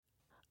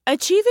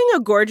Achieving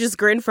a gorgeous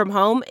grin from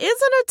home isn't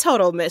a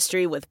total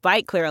mystery with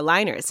Bite Clear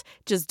aligners.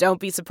 Just don't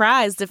be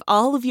surprised if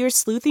all of your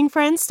sleuthing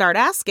friends start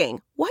asking,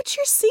 "What's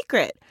your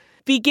secret?"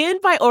 Begin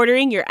by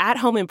ordering your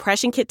at-home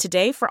impression kit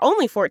today for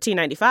only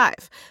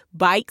 $14.95.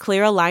 Bite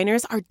Clear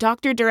aligners are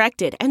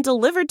doctor-directed and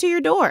delivered to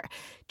your door.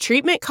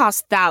 Treatment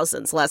costs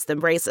thousands less than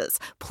braces.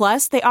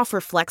 Plus, they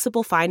offer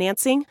flexible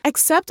financing,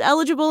 accept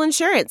eligible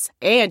insurance,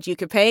 and you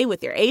can pay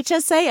with your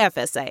HSA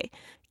FSA.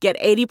 Get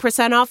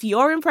 80% off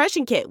your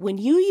impression kit when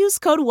you use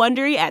code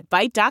WONDERY at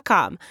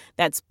Byte.com.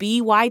 That's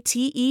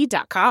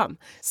BYTE.com.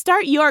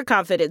 Start your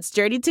confidence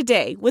journey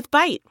today with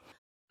Byte.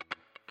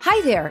 Hi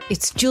there,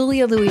 it's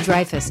Julia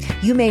Louis-Dreyfus.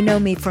 You may know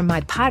me from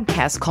my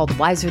podcast called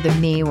Wiser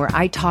Than Me, where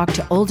I talk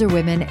to older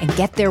women and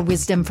get their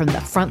wisdom from the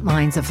front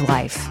lines of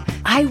life.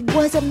 I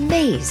was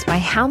amazed by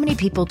how many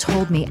people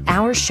told me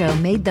our show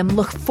made them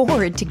look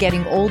forward to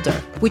getting older,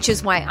 which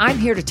is why I'm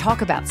here to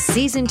talk about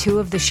season 2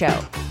 of the show.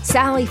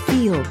 Sally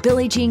Field,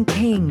 Billie Jean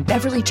King,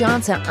 Beverly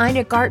Johnson,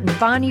 Ina Garten,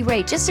 Bonnie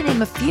Raitt, just to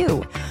name a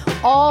few.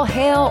 All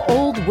hail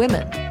old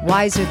women.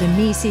 Wiser Than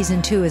Me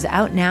season 2 is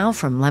out now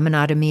from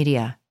Lemonada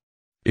Media.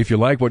 If you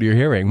like what you're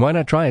hearing, why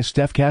not try a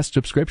StephCast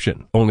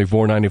subscription? Only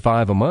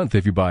 $4.95 a month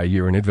if you buy a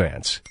year in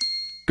advance.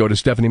 Go to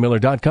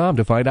StephanieMiller.com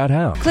to find out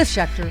how. Cliff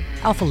Schecter,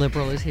 Alpha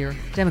Liberal, is here,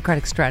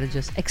 Democratic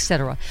strategist,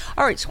 etc.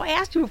 All right, so I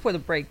asked you before the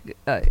break,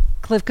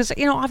 Cliff, because,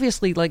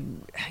 obviously,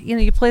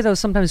 you play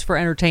those sometimes for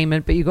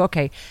entertainment, but you go,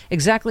 okay,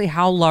 exactly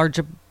how large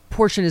a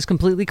portion is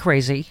completely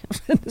crazy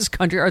in this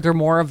country? Are there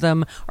more of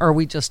them? Or are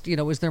we just,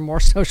 is there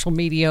more social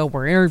media?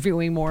 We're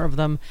interviewing more of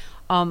them.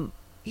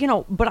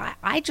 But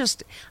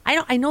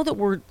I know that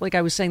we're, like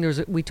I was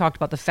saying, we talked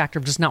about the factor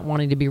of just not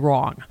wanting to be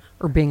wrong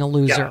or being a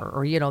loser,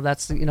 or,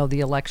 that's, the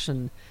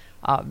election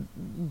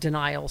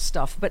denial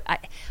stuff. But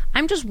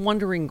I'm just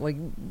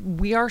wondering,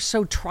 we are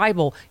so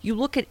tribal. You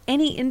look at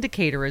any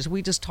indicator, as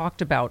we just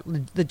talked about,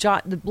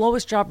 the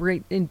lowest job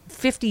rate in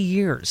 50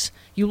 years.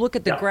 You look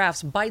at the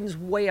graphs, Biden's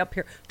way up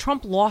here.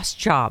 Trump lost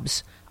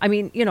jobs. I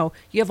mean, you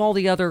have all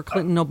the other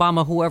Clinton,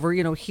 Obama, whoever,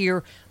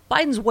 here.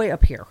 Biden's way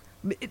up here.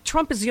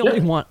 Trump is the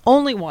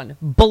only one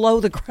below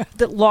the graph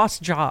that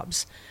lost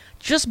jobs.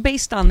 Just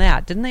based on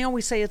that, didn't they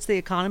always say it's the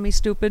economy,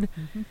 stupid?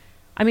 Mm-hmm.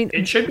 I mean,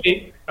 it should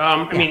be.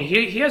 I mean,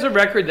 he has a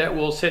record that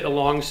will sit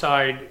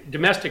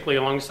domestically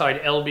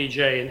alongside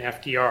LBJ and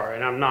FDR,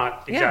 and I'm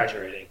not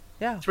exaggerating.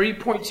 Yeah.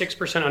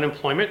 3.6%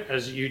 unemployment,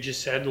 as you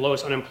just said, the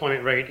lowest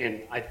unemployment rate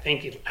in, I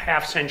think,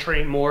 half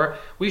century more.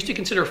 We used to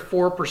consider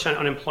 4%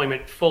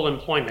 unemployment full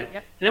employment,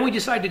 and then we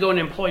decided to go and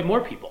employ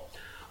more people.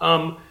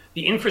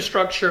 The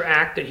Infrastructure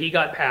Act that he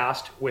got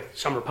passed, with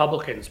some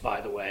Republicans,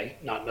 by the way,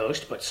 not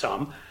most, but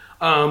some,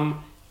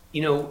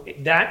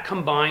 that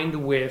combined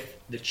with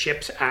the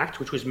CHIPS Act,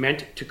 which was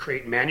meant to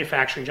create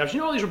manufacturing jobs.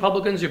 All these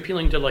Republicans are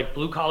appealing to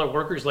blue-collar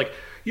workers, we're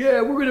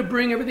going to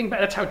bring everything back.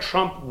 That's how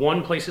Trump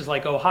won places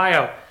like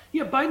Ohio.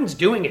 Yeah, Biden's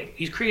doing it.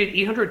 He's created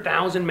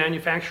 800,000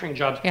 manufacturing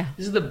jobs. Yeah.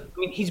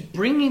 He's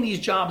bringing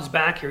these jobs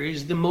back here.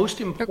 He's the most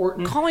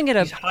important. They're calling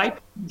it high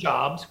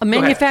jobs. A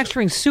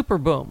manufacturing super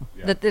boom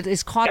that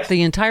has caught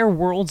the entire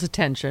world's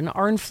attention.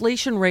 Our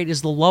inflation rate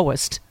is the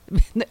lowest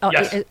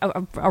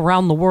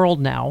around the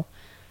world now.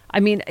 I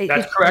mean,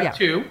 that's correct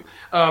too.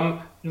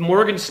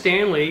 Morgan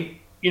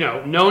Stanley,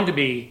 known to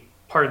be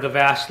part of the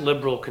vast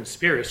liberal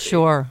conspiracy.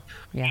 Sure.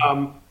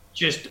 Yeah.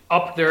 Just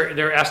up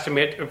their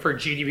estimate for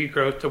GDP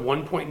growth to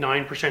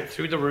 1.9%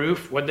 through the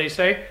roof. What'd they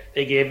say?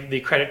 They gave the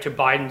credit to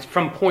Biden's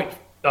from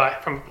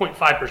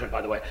 0.5%,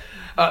 by the way.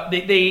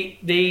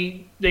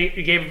 They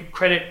gave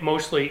credit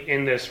mostly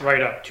in this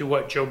write-up to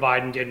what Joe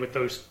Biden did with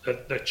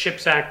the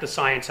CHIPS Act, the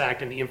Science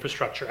Act, and the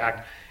Infrastructure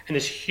Act, and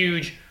this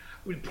huge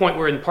point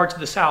where in parts of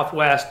the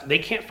Southwest, they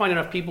can't find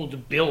enough people to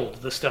build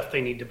the stuff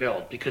they need to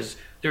build because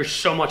there's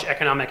so much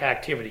economic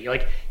activity.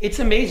 It's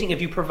amazing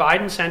if you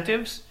provide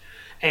incentives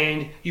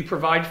and you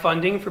provide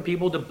funding for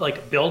people to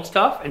build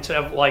stuff instead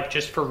of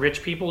just for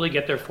rich people to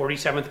get their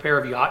 47th pair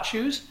of yacht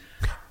shoes.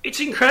 It's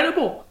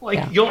incredible.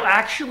 You'll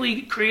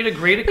actually create a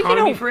great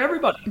economy for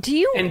everybody.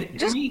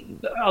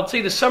 I'll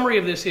say the summary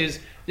of this is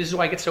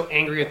why I get so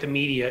angry at the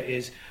media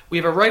is we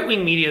have a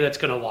right-wing media that's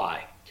going to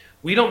lie.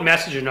 We don't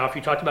message enough.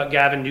 You talked about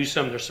Gavin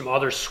Newsom. There's some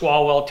others,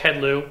 Swalwell, Ted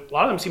Lieu. A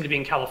lot of them seem to be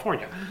in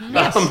California.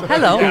 Yes.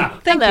 Hello.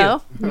 Thank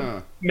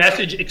you.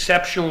 Message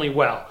exceptionally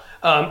well.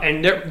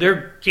 And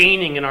they're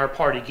gaining in our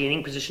party,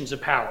 gaining positions of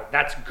power.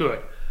 That's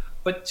good.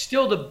 But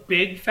still, the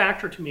big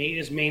factor to me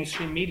is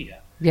mainstream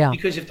media. Yeah.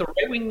 Because if the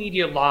right-wing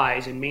media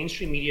lies and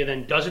mainstream media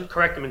then doesn't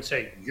correct them and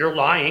say, you're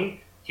lying,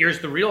 here's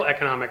the real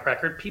economic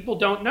record, people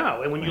don't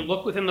know. And when you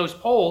look within those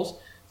polls,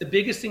 the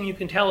biggest thing you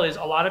can tell is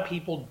a lot of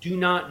people do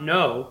not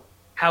know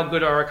how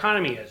good our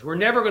economy is. We're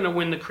never going to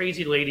win the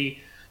crazy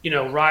lady,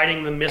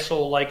 riding the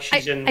missile like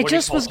she's in. I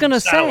just was going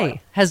to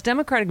say, has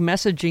Democratic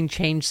messaging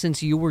changed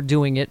since you were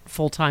doing it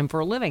full time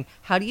for a living?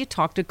 How do you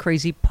talk to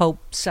crazy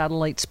Pope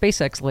satellite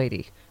SpaceX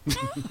lady?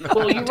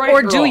 Well, you're right.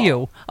 Or do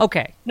you?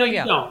 Okay. No,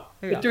 you don't.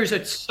 Yeah. But there's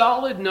a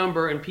solid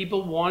number, and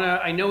people want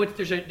to. I know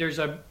there's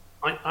a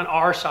on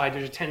our side.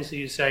 There's a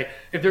tendency to say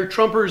if they're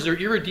Trumpers, they're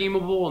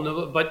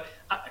irredeemable, but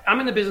I'm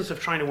in the business of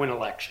trying to win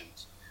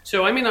elections.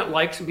 So I may not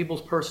like some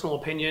people's personal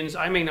opinions.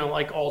 I may not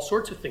like all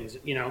sorts of things,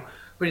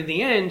 but in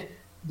the end,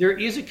 there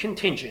is a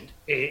contingent,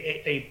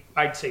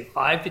 I'd say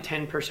 5 to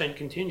 10%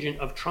 contingent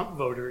of Trump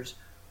voters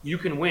you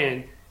can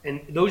win.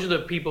 And those are the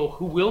people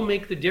who will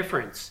make the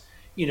difference,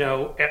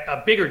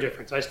 a bigger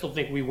difference. I still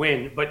think we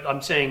win, but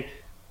I'm saying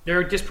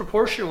they're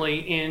disproportionately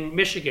in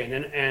Michigan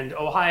and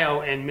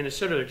Ohio and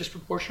Minnesota. They're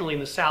disproportionately in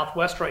the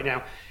Southwest right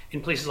now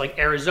in places like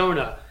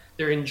Arizona.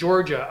 They're in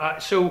Georgia.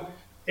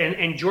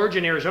 And Georgia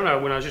and Arizona,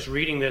 when I was just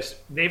reading this,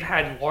 they've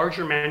had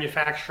larger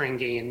manufacturing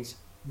gains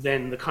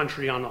than the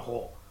country on the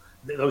whole,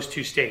 those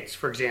two states,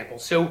 for example.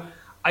 So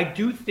I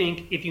do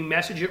think if you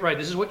message it right,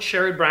 this is what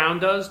Sherrod Brown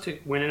does to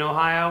win in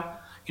Ohio.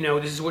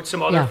 This is what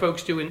some other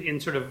folks do in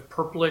sort of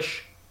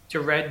purplish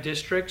to red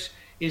districts,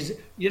 is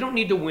you don't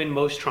need to win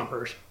most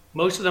Trumpers.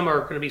 Most of them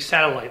are going to be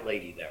satellite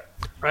lady there,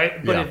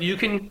 right? But if you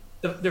can,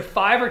 there are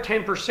 5 or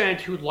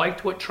 10% who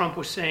liked what Trump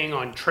was saying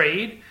on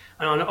trade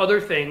and on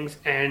other things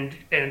and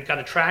got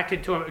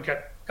attracted to him,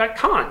 got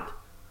conned.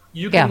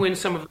 You can win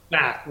some of it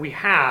back.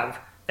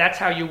 That's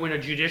how you win a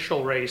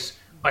judicial race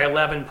by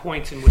 11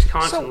 points in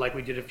Wisconsin, like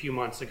we did a few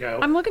months ago.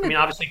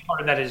 Obviously part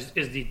of that is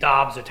the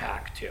Dobbs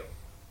attack too.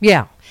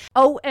 Yeah.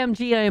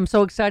 OMG, I am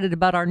so excited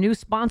about our new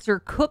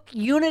sponsor, Cook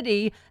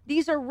Unity.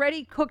 These are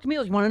ready-cooked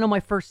meals. You want to know my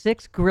first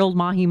 6? Grilled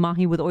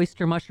mahi-mahi with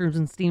oyster mushrooms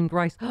and steamed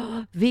rice.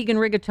 Vegan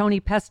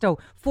rigatoni pesto.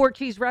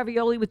 4-cheese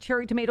ravioli with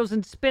cherry tomatoes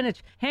and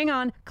spinach. Hang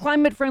on.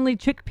 Climate-friendly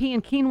chickpea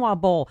and quinoa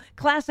bowl.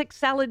 Classic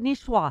salad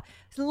niçoise.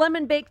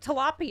 Lemon-baked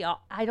tilapia.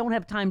 I don't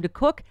have time to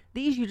cook.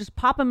 These, you just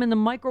pop them in the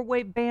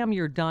microwave. Bam,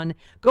 you're done.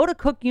 Go to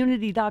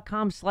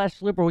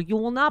cookunity.com/liberal. You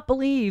will not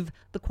believe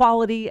the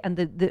quality and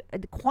the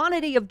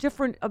quantity of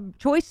different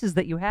choices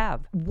that you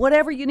have.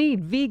 Whatever you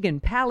need, vegan,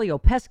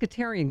 paleo,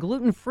 pescatarian,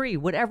 gluten-free,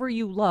 whatever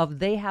you love,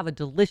 they have a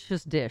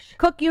delicious dish.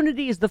 Cook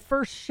Unity is the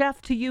first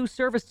chef-to-you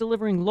service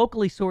delivering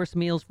locally sourced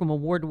meals from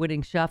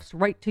award-winning chefs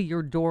right to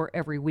your door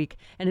every week.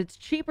 And it's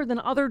cheaper than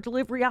other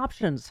delivery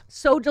options.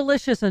 So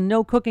delicious and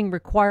no cooking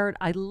required.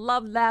 I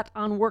love that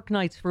on work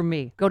nights for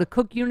me. Go to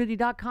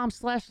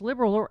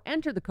cookunity.com/liberal or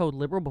enter the code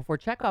liberal before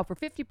checkout for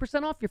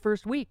 50% off your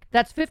first week.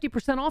 That's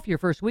 50% off your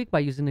first week by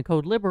using the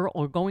code liberal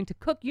or going to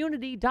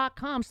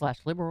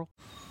cookunity.com/liberal.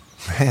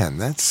 Man,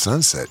 that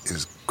sunset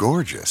is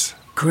gorgeous.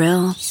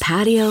 Grill,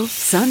 patio,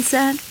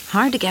 sunset.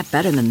 Hard to get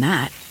better than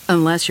that.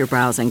 Unless you're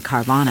browsing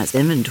Carvana's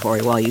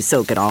inventory while you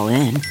soak it all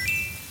in.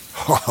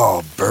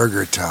 Oh,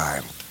 burger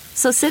time.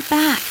 So sit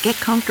back, get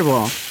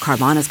comfortable.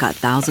 Carvana's got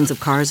thousands of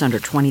cars under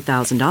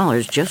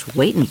 $20,000 just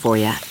waiting for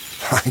you.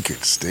 I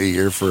could stay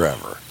here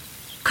forever.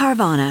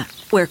 Carvana,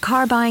 where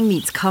car buying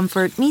meets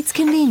comfort, meets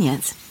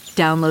convenience.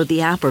 Download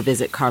the app or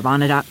visit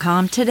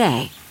Carvana.com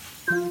today.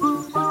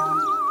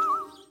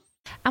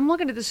 I'm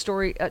looking at this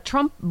story.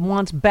 Trump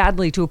wants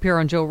badly to appear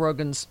on Joe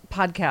Rogan's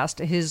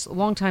podcast. His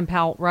longtime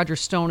pal, Roger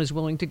Stone, is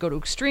willing to go to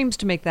extremes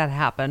to make that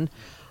happen.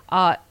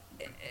 Rogan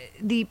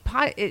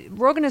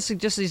has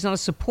suggested he's not a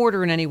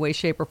supporter in any way,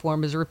 shape, or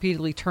form, has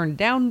repeatedly turned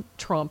down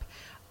Trump.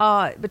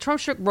 But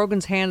Trump shook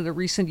Rogan's hand at a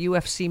recent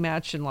UFC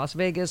match in Las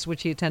Vegas,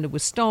 which he attended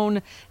with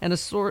Stone, and a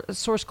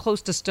source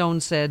close to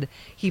Stone said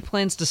he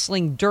plans to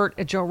sling dirt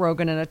at Joe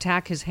Rogan and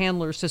attack his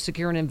handlers to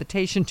secure an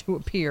invitation to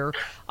appear.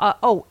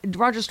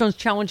 Roger Stone's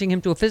challenging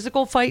him to a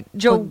physical fight?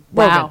 Joe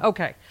Rogan.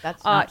 Okay.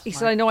 That's he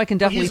said, I know I can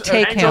definitely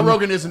take him. Joe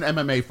Rogan is an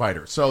MMA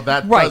fighter, so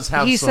that does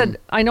have He said,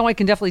 I know I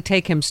can definitely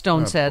take him,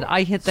 Stone said.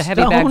 I hit the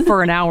heavy bag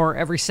for an hour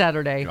every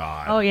Saturday.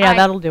 God. Oh, yeah,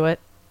 that'll do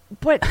it.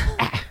 But...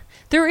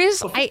 There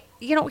is,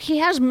 he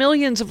has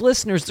millions of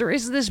listeners. There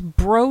is this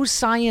bro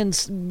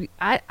science. And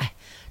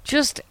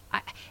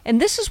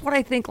this is what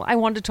I think I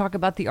wanted to talk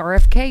about the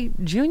RFK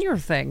Jr.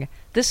 thing.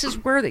 This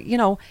is where,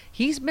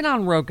 he's been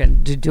on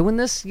Rogan doing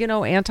this,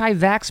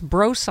 anti-vax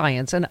bro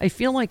science. And I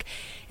feel like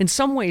in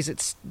some ways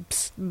it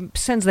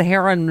sends the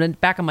hair on the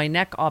back of my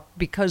neck up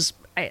because,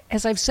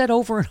 as I've said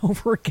over and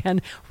over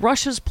again,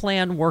 Russia's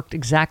plan worked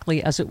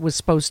exactly as it was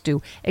supposed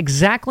to.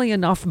 Exactly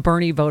enough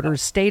Bernie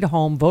voters stayed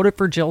home, voted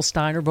for Jill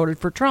Stein or voted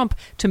for Trump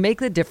to make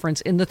the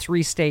difference in the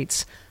 3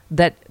 states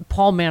that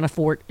Paul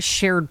Manafort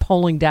shared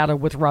polling data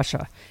with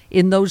Russia,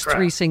 in those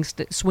 3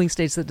 swing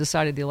states that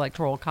decided the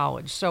Electoral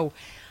College. So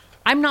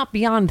I'm not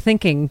beyond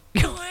thinking,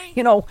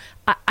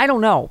 I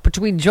don't know.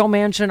 Between Joe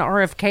Manchin,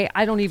 RFK,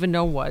 I don't even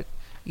know what.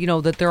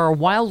 That there are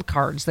wild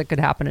cards that could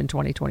happen in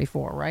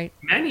 2024, right?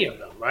 Many of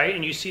them, right?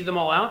 And you see them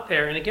all out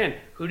there. And again,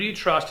 who do you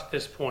trust at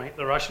this point?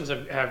 The Russians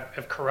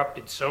have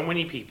corrupted so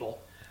many people,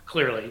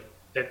 clearly,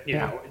 that,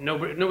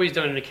 nobody's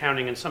done an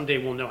accounting, and someday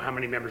we'll know how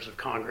many members of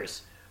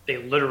Congress they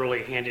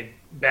literally handed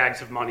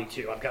bags of money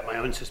to. I've got my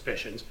own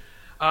suspicions.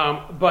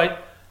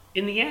 But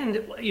in the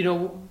end,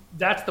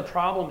 that's the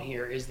problem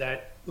here, is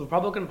that the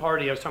Republican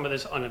Party, I was talking about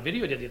this on a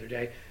video I did the other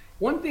day,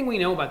 one thing we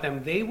know about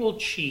them, they will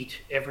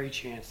cheat every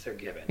chance they're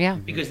given. Yeah.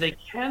 Because they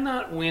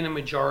cannot win a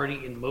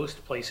majority in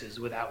most places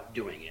without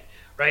doing it,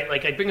 right?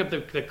 Like, I bring up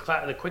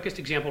the quickest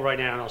example right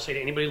now, and I'll say to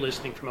anybody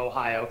listening from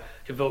Ohio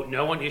to vote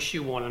no on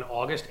issue 1 on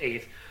August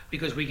 8th,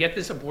 because we get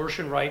this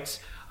abortion rights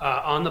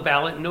on the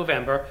ballot in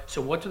November.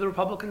 So what do the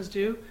Republicans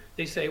do?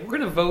 they say, we're going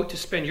to vote to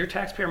spend your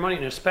taxpayer money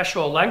in a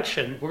special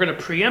election. We're going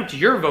to preempt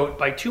your vote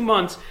by 2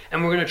 months,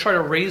 and we're going to try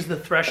to raise the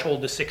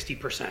threshold to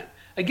 60%.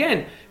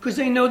 Again, because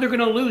they know they're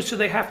going to lose, so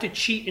they have to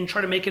cheat and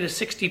try to make it a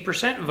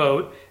 60%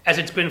 vote, as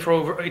it's been a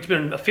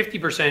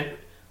 50%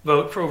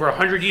 vote for over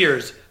 100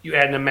 years. You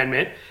add an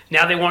amendment.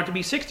 Now they want it to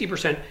be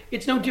 60%.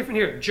 It's no different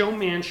here. Joe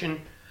Manchin,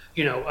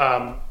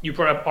 you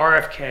brought up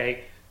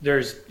RFK.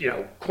 There's,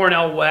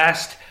 Cornel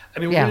West. I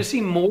mean, we're going to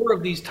see more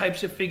of these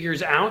types of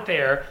figures out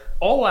there,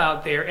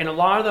 and a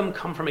lot of them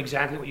come from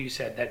exactly what you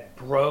said, that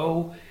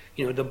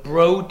the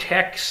bro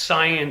tech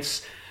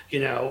science,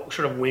 sort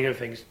of wing of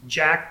things.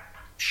 Jack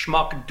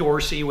Schmuck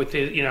Dorsey with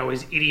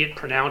his idiot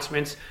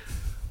pronouncements.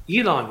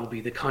 Elon will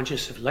be the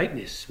conscious of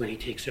lightness when he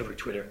takes over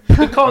Twitter.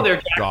 Good call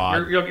there,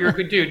 Jack. You're a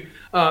good dude.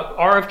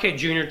 RFK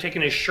Jr.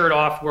 taking his shirt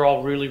off. We're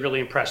all really, really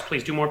impressed.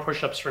 Please do more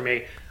push-ups for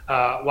me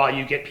while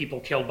you get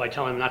people killed by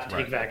telling them not to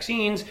take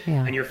vaccines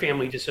and your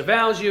family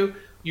disavows you.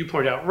 You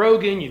pointed out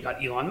Rogan. You've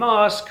got Elon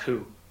Musk,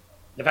 who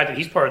the fact that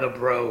he's part of the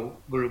bro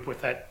group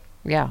with that,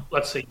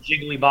 let's say,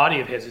 jiggly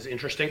body of his is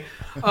interesting.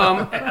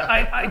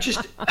 I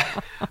just,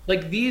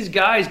 like, these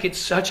guys get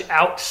such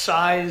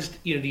outsized,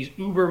 these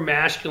uber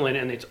masculine,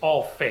 and it's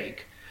all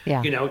fake.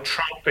 Yeah.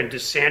 Trump and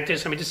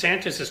DeSantis. I mean,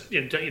 DeSantis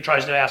he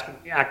tries to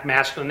act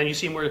masculine, and then you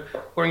see him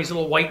wearing these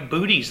little white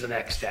booties the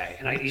next day,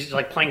 and he's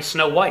like playing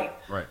Snow White.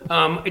 Right.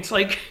 It's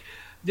like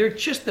they're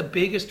just the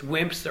biggest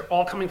wimps. They're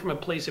all coming from a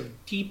place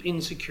of deep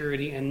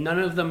insecurity, and none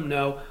of them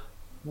know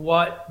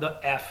what the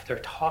F they're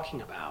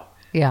talking about.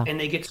 Yeah. And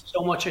they get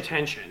so much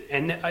attention.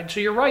 And so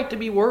you're right to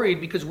be worried,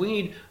 because we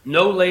need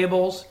no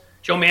labels.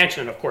 Joe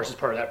Manchin, of course, is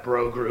part of that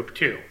bro group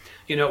too.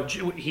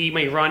 He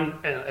may run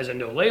as a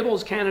no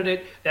labels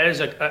candidate. That is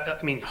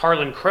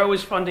Harlan Crow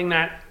is funding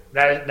that.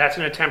 That's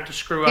an attempt to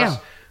screw us.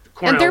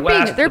 Cornel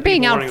and they're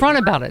being out front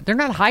about it. They're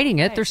not hiding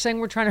it. They're saying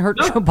we're trying to hurt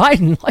Joe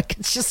Biden. Like,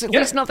 it's just, at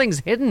least nothing's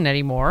hidden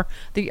anymore.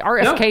 The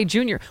RFK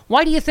Jr.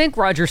 Why do you think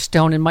Roger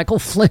Stone and Michael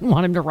Flynn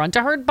want him to run?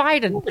 To hurt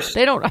Biden.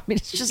 They don't. I mean,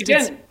 it's just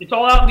it's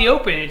all out in the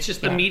open. It's just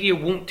the media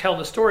won't tell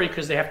the story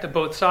because they have to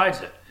both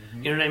sides it.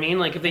 Mm-hmm. You know what I mean?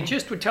 Like, if they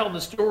just would tell the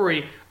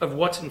story of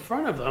what's in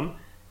front of them,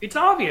 it's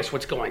obvious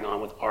what's going on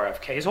with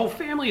RFK. His whole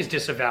family is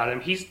disavowed him.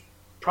 He's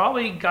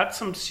probably got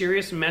some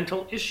serious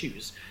mental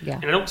issues. Yeah.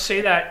 And I don't say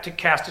that to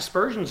cast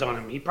aspersions on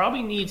him. He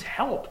probably needs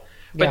help.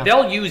 But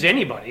they'll use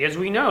anybody, as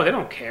we know. They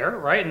don't care,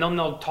 right? And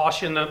they'll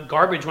toss you in the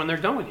garbage when they're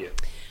done with you.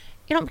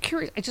 I'm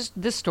curious.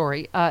 This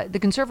story, the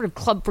Conservative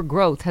Club for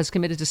Growth has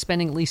committed to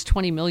spending at least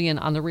 $20 million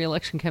on the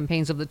re-election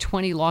campaigns of the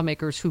 20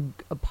 lawmakers who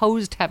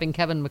opposed having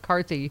Kevin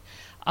McCarthy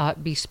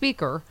be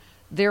Speaker.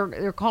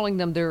 They're calling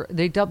them,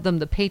 they dubbed them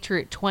the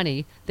Patriot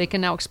 20. They can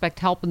now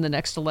expect help in the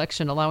next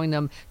election, allowing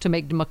them to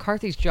make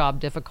McCarthy's job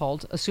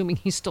difficult, assuming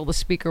he's still the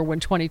Speaker when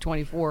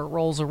 2024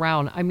 rolls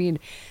around. I mean,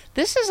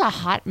 this is a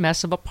hot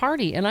mess of a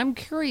party, and I'm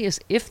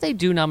curious if they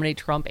do nominate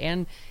Trump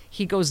and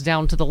he goes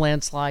down to the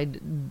landslide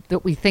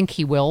that we think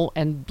he will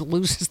and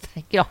loses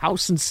the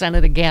House and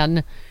Senate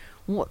again.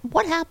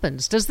 What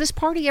happens? Does this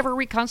party ever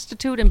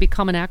reconstitute and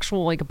become an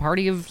actual, like, a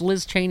party of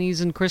Liz Cheney's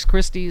and Chris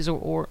Christie's,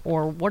 or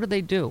what do they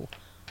do?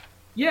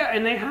 Yeah,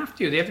 and they have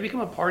to. They have to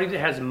become a party that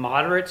has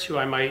moderates who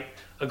I might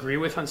agree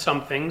with on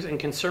some things, and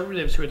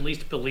conservatives who at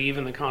least believe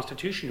in the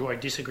Constitution, who I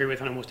disagree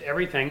with on almost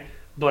everything,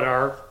 but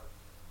are,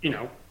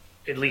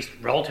 at least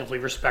relatively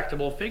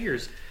respectable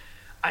figures.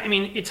 I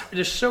mean,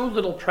 there's so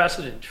little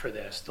precedent for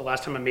this. The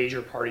last time a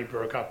major party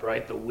broke up,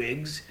 right, the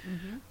Whigs,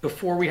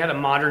 before we had a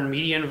modern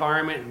media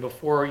environment, and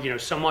before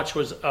so much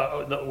was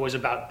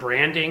about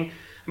branding.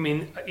 I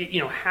mean,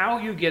 how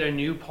you get a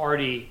new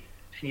party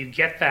and you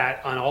get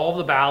that on all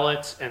the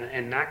ballots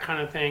and that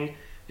kind of thing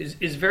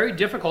is very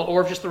difficult.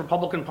 Or if just the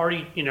Republican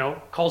Party,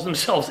 calls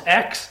themselves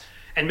X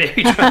and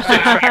maybe tries to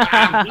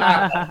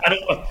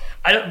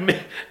I don't.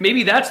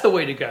 Maybe that's the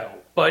way to go.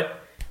 But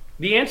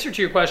the answer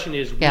to your question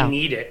is we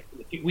need it.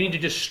 We need to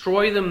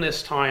destroy them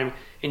this time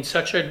in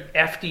such a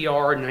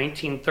FDR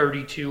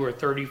 1932 or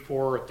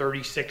 34 or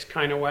 36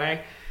 kind of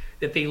way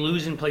that they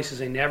lose in places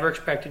they never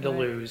expected to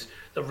lose.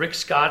 The Rick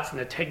Scotts and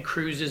the Ted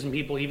Cruzes and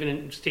people even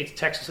in states,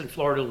 Texas and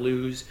Florida,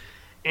 lose.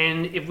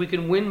 And if we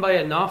can win by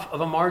enough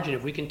of a margin,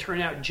 if we can turn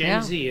out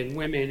Gen Z and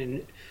women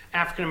and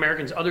African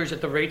Americans, others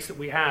at the rates that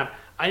we have,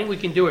 I think we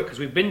can do it because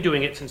we've been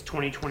doing it since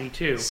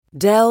 2022.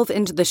 Delve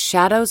into the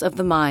shadows of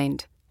the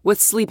mind with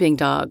Sleeping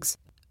Dogs,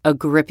 a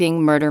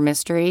gripping murder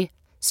mystery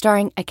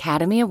starring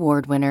Academy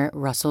Award winner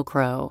Russell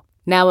Crowe.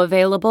 Now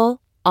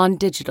available on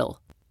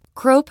digital.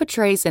 Crowe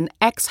portrays an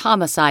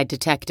ex-homicide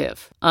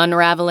detective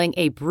unraveling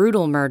a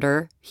brutal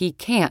murder he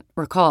can't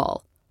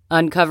recall.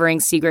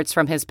 Uncovering secrets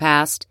from his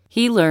past,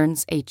 he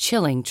learns a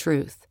chilling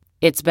truth.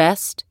 It's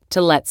best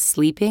to let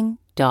sleeping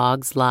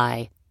dogs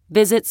lie.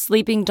 Visit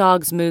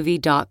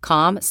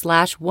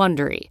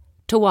sleepingdogsmovie.com/Wondery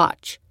to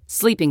watch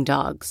Sleeping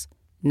Dogs,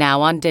 now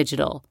on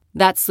digital.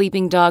 That's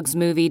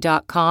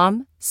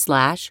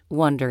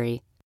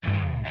sleepingdogsmovie.com/Wondery.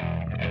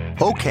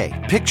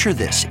 Okay, picture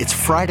this. It's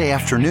Friday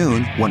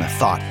afternoon when a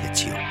thought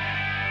hits you.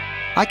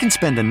 I can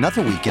spend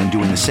another weekend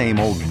doing the same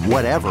old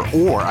whatever,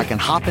 or I can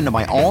hop into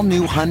my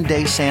all-new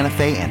Hyundai Santa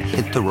Fe and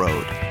hit the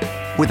road.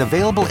 With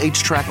available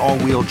H-Track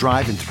all-wheel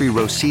drive and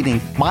 3-row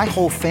seating, my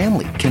whole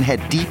family can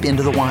head deep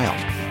into the wild.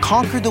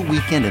 Conquer the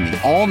weekend in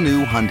the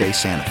all-new Hyundai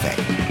Santa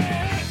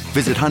Fe.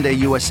 Visit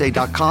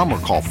HyundaiUSA.com or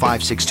call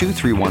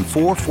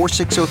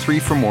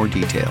 562-314-4603 for more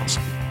details.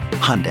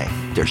 Hyundai,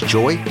 there's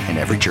joy in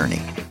every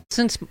journey.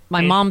 Since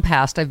my mom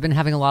passed, I've been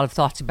having a lot of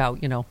thoughts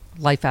about,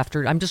 life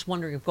after. I'm just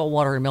wondering if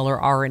Goldwater and Miller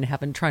are in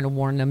heaven, trying to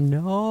warn them,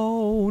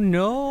 no,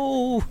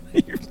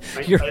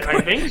 you're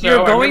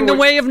going the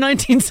way of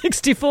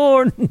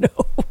 1964. No.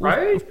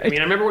 Right? I mean,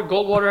 I remember what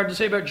Goldwater had to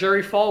say about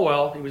Jerry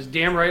Falwell. He was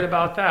damn right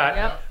about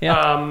that. Yep.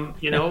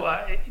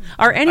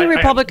 Are any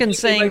Republicans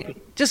saying,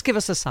 just give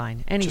us a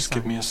sign? Just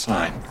give me a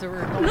sign.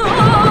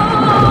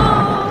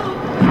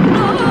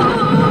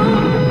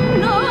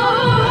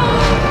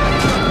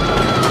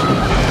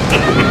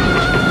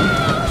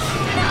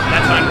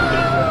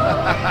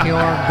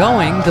 You're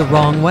going the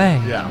wrong way.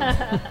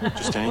 Yeah.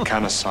 Just any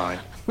kind of sign.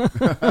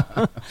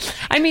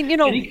 I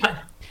mean,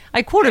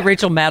 I quoted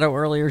Rachel Maddow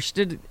earlier. She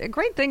did a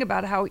great thing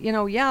about how,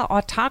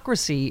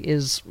 autocracy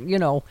is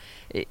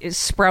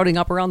sprouting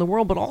up around the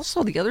world, but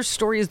also the other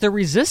story is the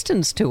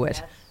resistance to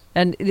it.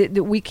 And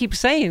we keep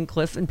saying,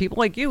 Cliff, and people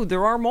like you,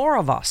 there are more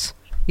of us.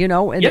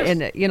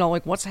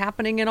 Like what's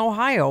happening in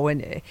Ohio.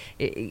 And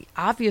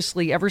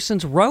obviously, ever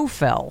since Roe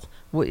fell,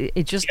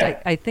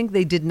 I think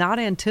they did not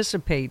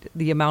anticipate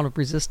the amount of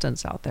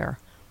resistance out there.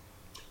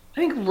 I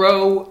think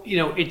Roe,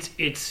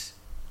 it's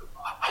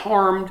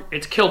harmed,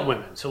 it's killed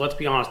women. So let's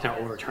be honest now,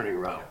 overturning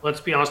Roe. Let's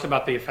be honest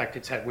about the effect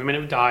it's had. Women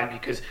have died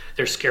because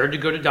they're scared to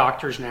go to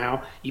doctors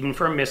now, even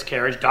for a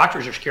miscarriage.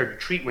 Doctors are scared to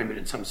treat women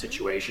in some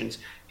situations.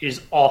 It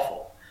is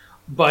awful.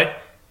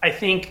 But I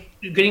think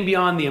getting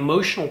beyond the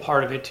emotional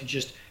part of it to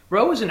just,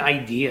 Roe is an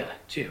idea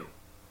too.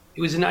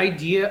 It was an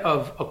idea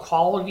of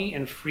equality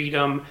and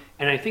freedom,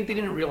 and I think they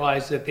didn't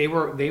realize that they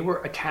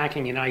were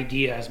attacking an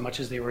idea as much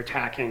as they were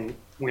attacking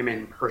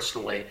women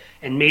personally,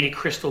 and made it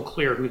crystal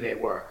clear who they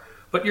were.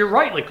 But you're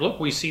right. Like, look,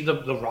 we see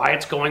the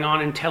riots going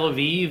on in Tel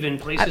Aviv and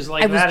places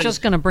like that. I was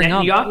just going to bring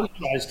up. Netanyahu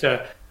tries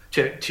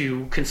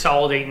to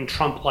consolidate in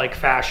Trump-like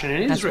fashion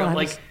in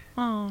Israel.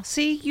 Oh,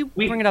 see, you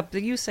bring it up.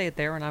 You say it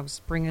there, and I was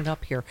bringing it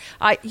up here.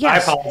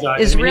 Yes, I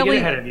apologize.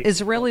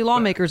 Israeli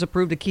lawmakers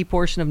approved a key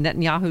portion of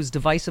Netanyahu's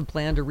divisive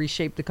plan to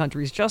reshape the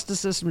country's justice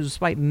system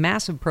despite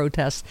massive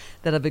protests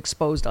that have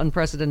exposed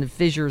unprecedented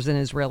fissures in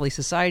Israeli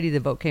society.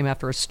 The vote came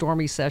after a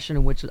stormy session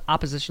in which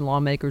opposition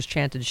lawmakers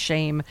chanted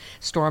shame,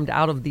 stormed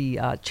out of the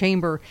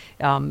chamber.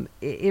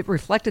 It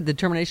reflected the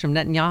determination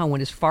of Netanyahu and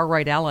his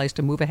far-right allies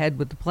to move ahead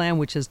with the plan,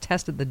 which has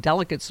tested the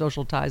delicate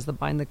social ties that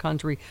bind the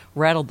country,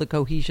 rattled the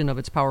cohesion of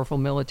its powerful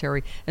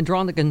military, and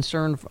drawn the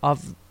concern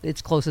of its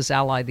closest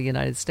ally, the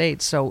United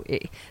States. So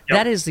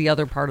that is the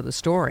other part of the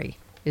story.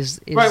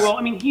 Is right. Well,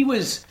 I mean, he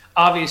was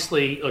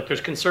obviously, look,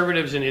 there's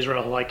conservatives in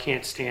Israel who I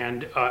can't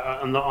stand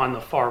on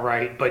the far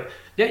right, but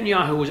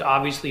Netanyahu was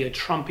obviously a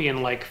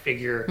Trumpian-like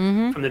figure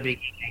from the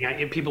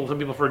beginning. Some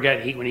people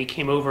forget when he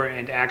came over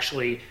and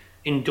actually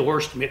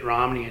endorsed Mitt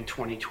Romney in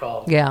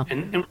 2012. Yeah.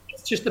 And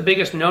it's just the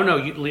biggest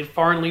no-no.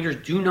 Foreign leaders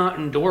do not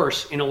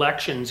endorse in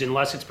elections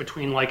unless it's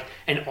between like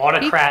an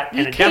autocrat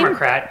and a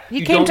Democrat.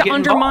 He came to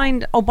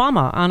undermine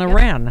Obama on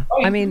Iran.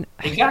 Right. I mean,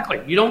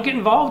 exactly. You don't get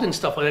involved in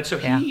stuff like that. So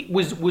he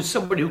was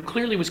somebody who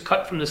clearly was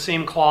cut from the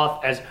same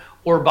cloth as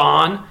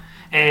Orban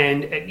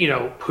and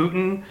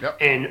Putin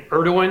and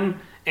Erdogan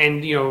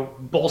and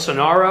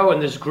Bolsonaro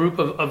and this group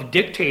of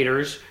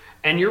dictators.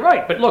 And you're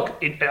right. But look,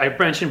 I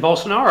mentioned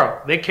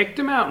Bolsonaro. They kicked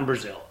him out in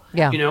Brazil.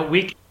 Yeah.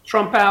 We kicked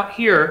Trump out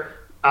here,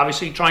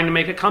 obviously trying to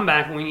make a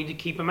comeback, and we need to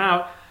keep him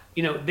out.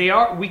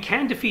 We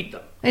can defeat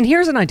them. And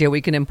here's an idea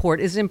we can import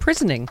is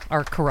imprisoning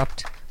our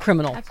corrupt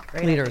criminal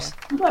leaders.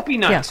 Would that be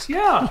nice? Yes.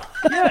 Yeah.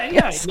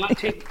 Yes. It might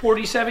take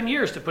 47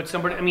 years to put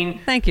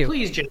somebody, thank you.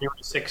 Please, January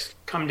 6th,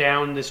 come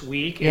down this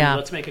week and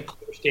let's make a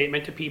clear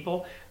statement to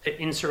people that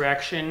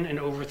insurrection and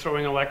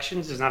overthrowing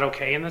elections is not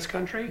okay in this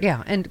country.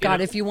 Yeah, and God,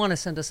 if you want to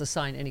send us a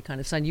sign, any kind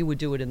of sign, you would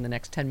do it in the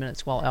next 10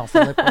 minutes while Alpha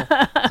Liberal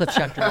Cliff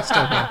Schecter is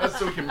still here.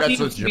 That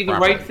seems to be the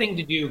right thing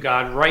to do,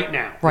 God, right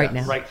now. Right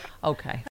now. Okay.